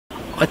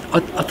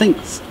I think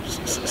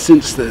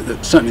since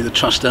certainly the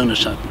trust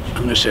ownership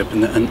and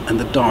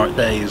the dark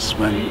days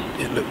when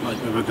it looked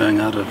like we were going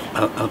out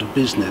of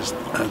business,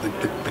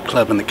 the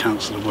club and the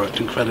council have worked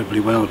incredibly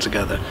well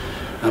together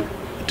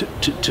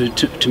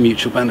to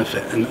mutual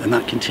benefit, and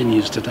that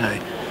continues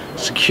today.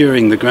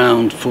 Securing the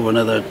ground for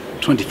another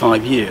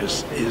 25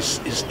 years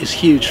is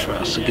huge for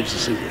us. It gives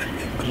us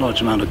a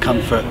large amount of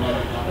comfort.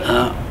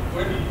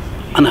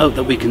 And hope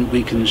that we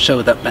can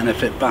show that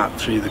benefit back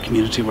through the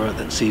community work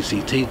that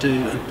CCT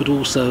do, but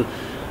also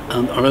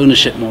our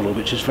ownership model,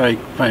 which is very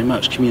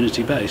much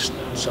community based.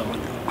 So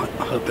I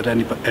hope that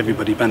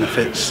everybody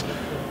benefits,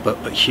 but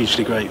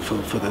hugely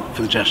grateful for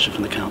the gesture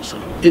from the council.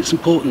 It's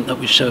important that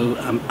we show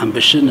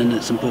ambition, and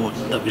it's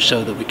important that we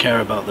show that we care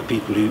about the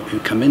people who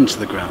come into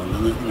the ground,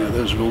 and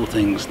those are all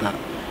things that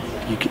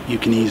you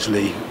can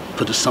easily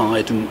put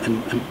aside and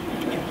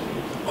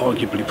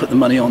arguably put the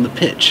money on the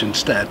pitch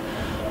instead.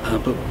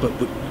 But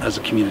as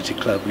a community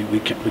club, we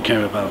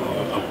care about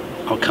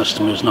our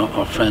customers, not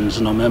our friends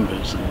and our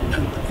members,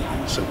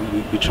 and so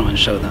we try and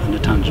show that in a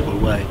tangible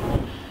way.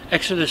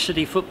 Exeter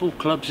City Football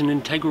Club's an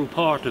integral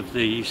part of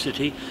the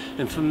city,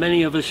 and for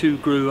many of us who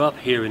grew up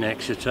here in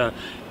Exeter,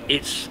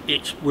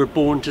 we're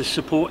born to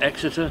support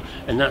Exeter,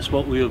 and that's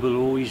what we will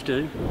always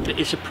do.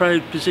 It's a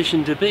proud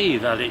position to be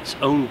that it's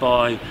owned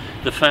by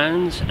the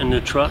fans and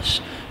the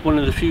trust, one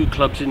of the few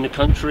clubs in the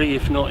country,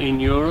 if not in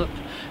Europe.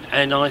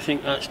 And I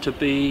think that's to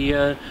be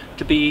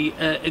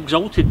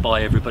exalted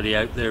by everybody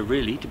out there,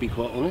 really, to be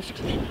quite honest.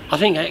 I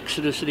think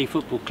Exeter City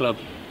Football Club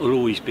will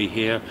always be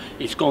here.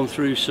 It's gone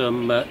through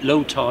some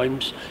low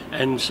times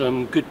and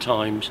some good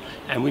times,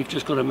 and we've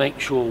just got to make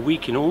sure we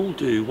can all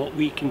do what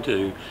we can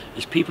do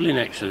as people in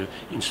Exeter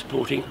in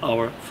supporting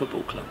our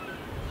football club.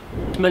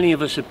 Many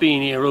of us have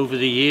been here over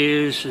the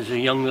years. As a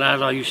young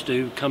lad, I used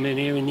to come in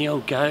here in the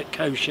old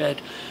cow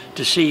shed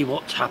to see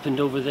what's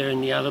happened over there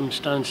in the Adams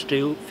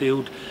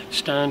Field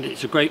stand.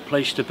 It's a great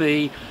place to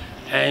be,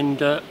 and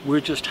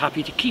we're just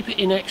happy to keep it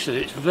in Exeter.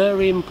 It's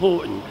very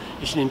important.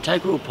 It's an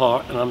integral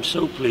part, and I'm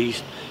so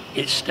pleased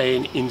it's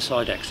staying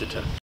inside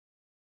Exeter.